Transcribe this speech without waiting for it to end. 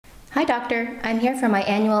Hi doctor, I'm here for my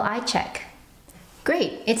annual eye check.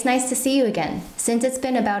 Great, it's nice to see you again. Since it's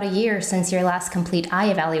been about a year since your last complete eye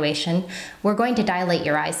evaluation, we're going to dilate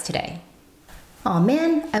your eyes today. Aw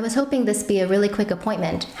man, I was hoping this be a really quick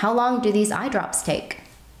appointment. How long do these eye drops take?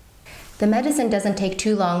 The medicine doesn't take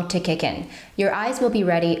too long to kick in. Your eyes will be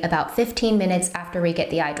ready about 15 minutes after we get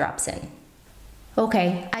the eye drops in.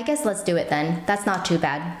 Okay, I guess let's do it then. That's not too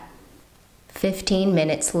bad. 15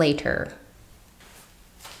 minutes later.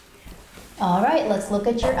 All right, let's look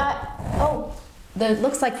at your eye. Oh,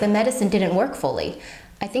 looks like the medicine didn't work fully.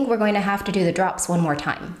 I think we're going to have to do the drops one more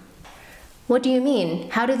time. What do you mean?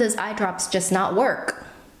 How do those eye drops just not work?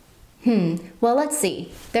 Well, let's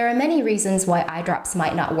see. There are many reasons why eye drops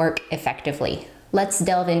might not work effectively. Let's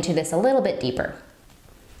delve into this a little bit deeper.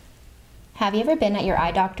 Have you ever been at your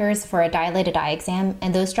eye doctor's for a dilated eye exam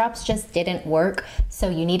and those drops just didn't work, so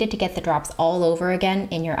you needed to get the drops all over again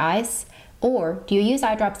in your eyes? Or do you use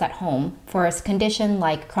eye drops at home for a condition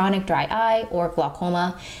like chronic dry eye or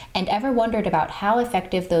glaucoma and ever wondered about how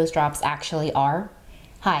effective those drops actually are?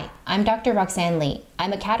 Hi, I'm Dr. Roxanne Lee.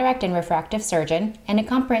 I'm a cataract and refractive surgeon and a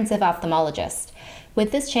comprehensive ophthalmologist.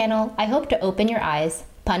 With this channel, I hope to open your eyes,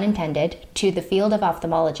 pun intended, to the field of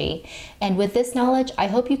ophthalmology, and with this knowledge, I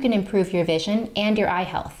hope you can improve your vision and your eye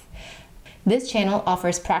health. This channel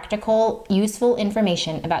offers practical, useful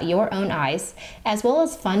information about your own eyes, as well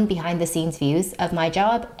as fun behind-the-scenes views of my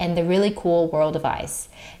job and the really cool world of eyes.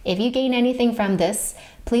 If you gain anything from this,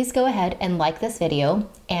 please go ahead and like this video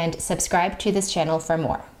and subscribe to this channel for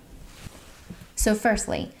more. So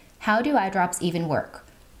firstly, how do eye drops even work?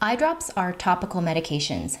 Eye drops are topical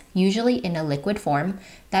medications, usually in a liquid form,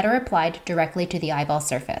 that are applied directly to the eyeball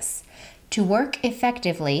surface. To work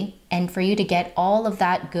effectively, and for you to get all of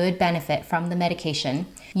that good benefit from the medication,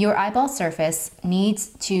 your eyeball surface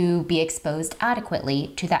needs to be exposed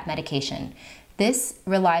adequately to that medication. This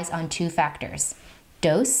relies on two factors: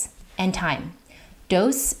 dose and time.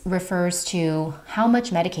 Dose refers to how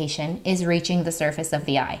much medication is reaching the surface of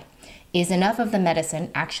the eye. Is enough of the medicine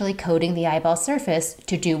actually coating the eyeball surface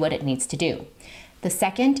to do what it needs to do? The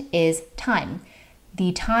second is time.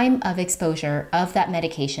 The time of exposure of that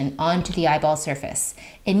medication onto the eyeball surface.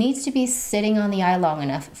 It needs to be sitting on the eye long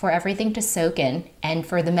enough for everything to soak in and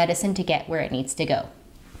for the medicine to get where it needs to go.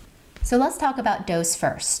 So let's talk about dose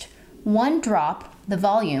first. One drop, the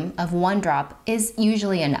volume of one drop, is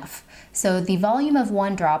usually enough. So the volume of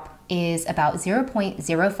one drop is about 0.05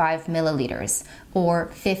 milliliters or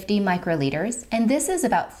 50 microliters, and this is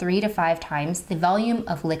about 3 to 5 times the volume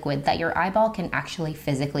of liquid that your eyeball can actually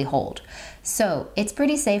physically hold. So it's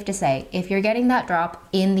pretty safe to say if you're getting that drop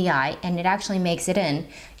in the eye and it actually makes it in,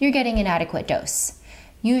 you're getting an adequate dose.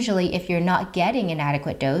 Usually if you're not getting an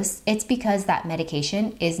adequate dose, it's because that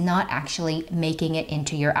medication is not actually making it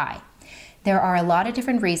into your eye. There are a lot of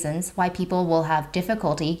different reasons why people will have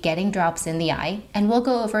difficulty getting drops in the eye, and we'll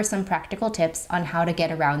go over some practical tips on how to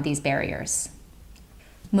get around these barriers.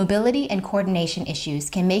 Mobility and coordination issues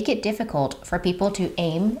can make it difficult for people to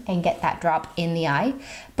aim and get that drop in the eye,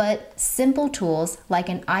 but simple tools like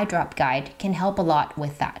an eye drop guide can help a lot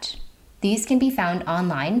with that. These can be found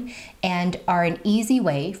online and are an easy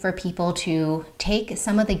way for people to take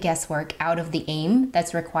some of the guesswork out of the aim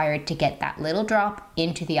that's required to get that little drop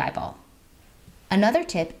into the eyeball. Another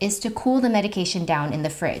tip is to cool the medication down in the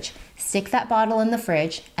fridge. Stick that bottle in the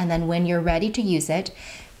fridge, and then when you're ready to use it,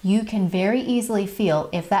 you can very easily feel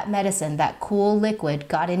if that medicine, that cool liquid,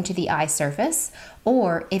 got into the eye surface,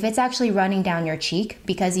 or if it's actually running down your cheek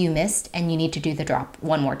because you missed and you need to do the drop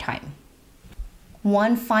one more time.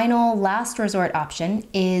 One final last resort option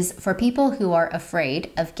is for people who are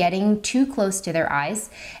afraid of getting too close to their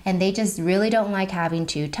eyes and they just really don't like having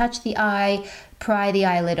to touch the eye, pry the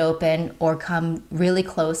eyelid open, or come really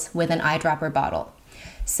close with an eyedropper bottle.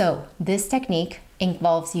 So this technique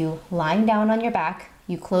involves you lying down on your back,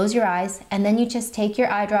 you close your eyes, and then you just take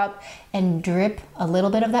your eye drop and drip a little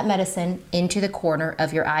bit of that medicine into the corner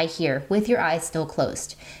of your eye here with your eyes still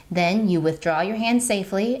closed. Then you withdraw your hand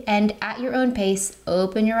safely and at your own pace,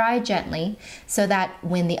 open your eye gently so that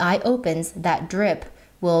when the eye opens, that drip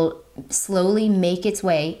will slowly make its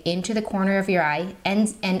way into the corner of your eye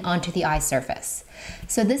and onto the eye surface.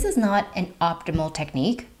 So this is not an optimal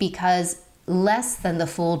technique because less than the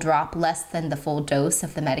full drop, less than the full dose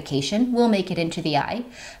of the medication will make it into the eye,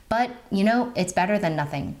 but you know, it's better than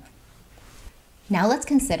nothing. Now let's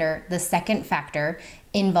consider the second factor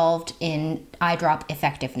involved in eye drop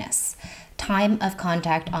effectiveness: time of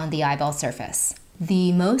contact on the eyeball surface.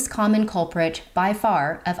 The most common culprit by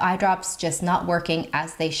far of eye drops just not working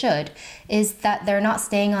as they should is that they're not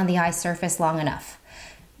staying on the eye surface long enough.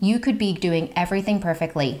 You could be doing everything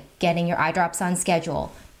perfectly, getting your eye drops on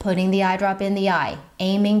schedule, putting the eye drop in the eye,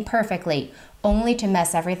 aiming perfectly, only to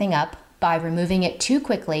mess everything up by removing it too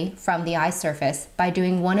quickly from the eye surface by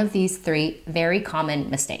doing one of these three very common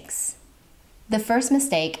mistakes. The first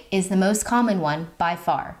mistake is the most common one by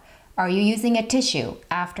far. Are you using a tissue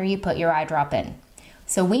after you put your eye drop in?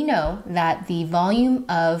 So we know that the volume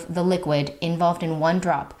of the liquid involved in one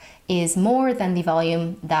drop is more than the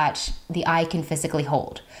volume that the eye can physically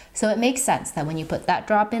hold. So it makes sense that when you put that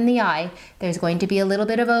drop in the eye, there's going to be a little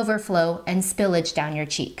bit of overflow and spillage down your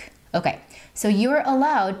cheek. Okay, so you're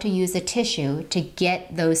allowed to use a tissue to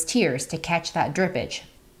get those tears, to catch that drippage.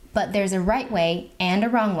 But there's a right way and a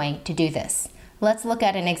wrong way to do this. Let's look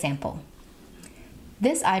at an example.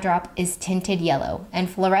 This eye drop is tinted yellow and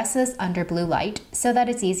fluoresces under blue light so that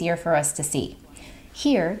it's easier for us to see.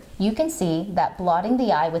 Here, you can see that blotting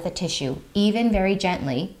the eye with a tissue, even very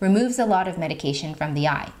gently, removes a lot of medication from the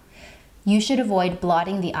eye. You should avoid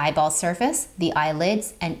blotting the eyeball surface, the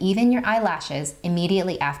eyelids, and even your eyelashes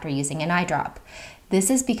immediately after using an eye drop. This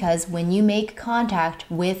is because when you make contact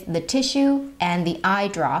with the tissue and the eye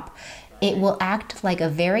drop, it will act like a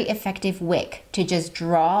very effective wick to just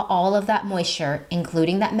draw all of that moisture,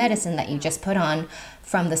 including that medicine that you just put on,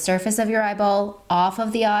 from the surface of your eyeball, off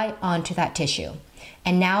of the eye, onto that tissue.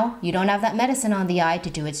 And now you don't have that medicine on the eye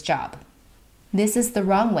to do its job. This is the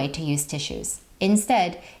wrong way to use tissues.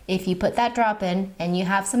 Instead, if you put that drop in and you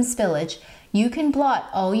have some spillage, you can blot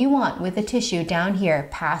all you want with a tissue down here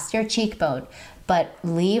past your cheekbone, but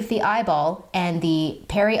leave the eyeball and the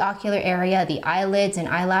periocular area, the eyelids and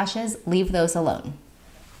eyelashes, leave those alone.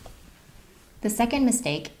 The second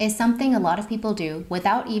mistake is something a lot of people do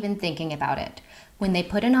without even thinking about it. When they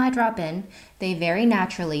put an eye drop in, they very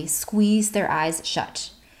naturally squeeze their eyes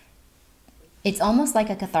shut. It's almost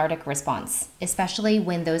like a cathartic response, especially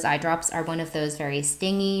when those eye drops are one of those very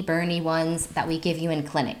stingy, burny ones that we give you in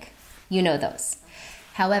clinic. You know those.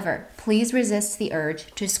 However, please resist the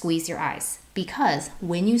urge to squeeze your eyes, because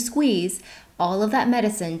when you squeeze, all of that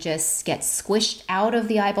medicine just gets squished out of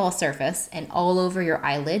the eyeball surface and all over your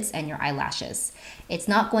eyelids and your eyelashes. It's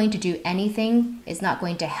not going to do anything, it's not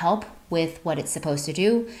going to help with what it's supposed to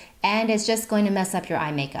do, and it's just going to mess up your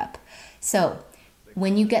eye makeup. So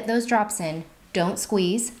when you get those drops in, don't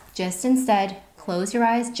squeeze, just instead close your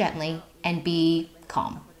eyes gently and be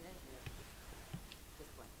calm.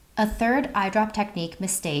 A third eye drop technique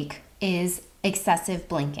mistake is excessive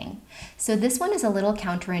blinking. So this one is a little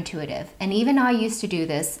counterintuitive, and even I used to do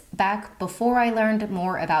this back before I learned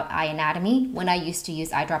more about eye anatomy, when I used to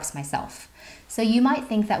use eye drops myself. So you might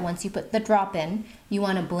think that once you put the drop in, you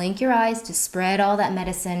want to blink your eyes to spread all that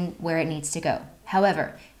medicine where it needs to go.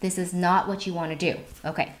 However, this is not what you want to do.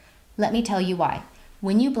 Okay, let me tell you why.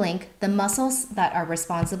 When you blink, the muscles that are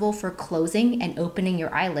responsible for closing and opening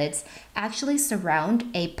your eyelids actually surround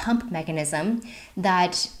a pump mechanism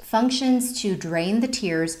that functions to drain the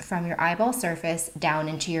tears from your eyeball surface down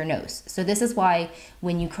into your nose. So this is why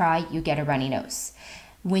when you cry, you get a runny nose.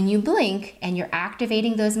 When you blink and you're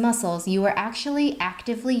activating those muscles, you are actually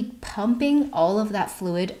actively pumping all of that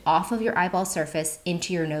fluid off of your eyeball surface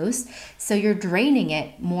into your nose. So you're draining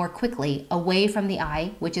it more quickly away from the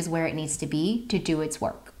eye, which is where it needs to be to do its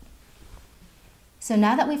work. So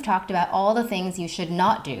now that we've talked about all the things you should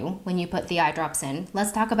not do when you put the eye drops in,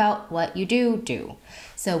 let's talk about what you do.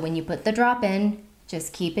 So when you put the drop in,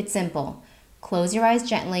 just keep it simple. Close your eyes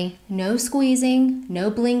gently, no squeezing,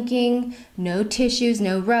 no blinking, no tissues,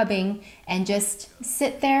 no rubbing, and just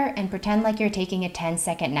sit there and pretend like you're taking a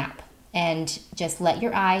 10-second nap and just let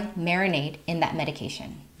your eye marinate in that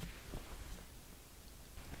medication.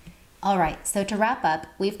 All right, so to wrap up,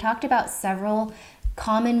 we've talked about several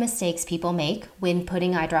common mistakes people make when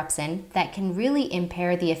putting eye drops in that can really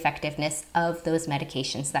impair the effectiveness of those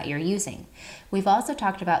medications that you're using. We've also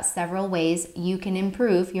talked about several ways you can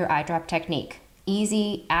improve your eye drop technique.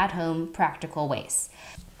 Easy, at-home, practical ways.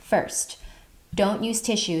 First, don't use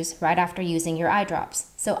tissues right after using your eye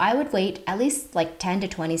drops. So I would wait at least like 10 to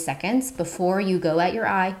 20 seconds before you go at your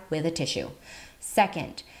eye with a tissue.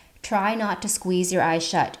 Second, try not to squeeze your eyes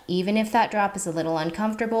shut. Even if that drop is a little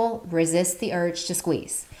uncomfortable, resist the urge to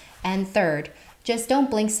squeeze. And third, just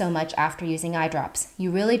don't blink so much after using eye drops.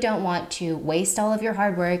 You really don't want to waste all of your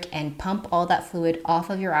hard work and pump all that fluid off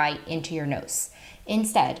of your eye into your nose.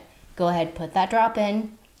 Instead, go ahead, put that drop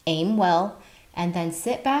in, aim well, and then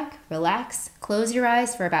sit back, relax, close your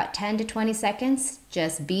eyes for about 10 to 20 seconds.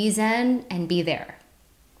 Just be zen and be there.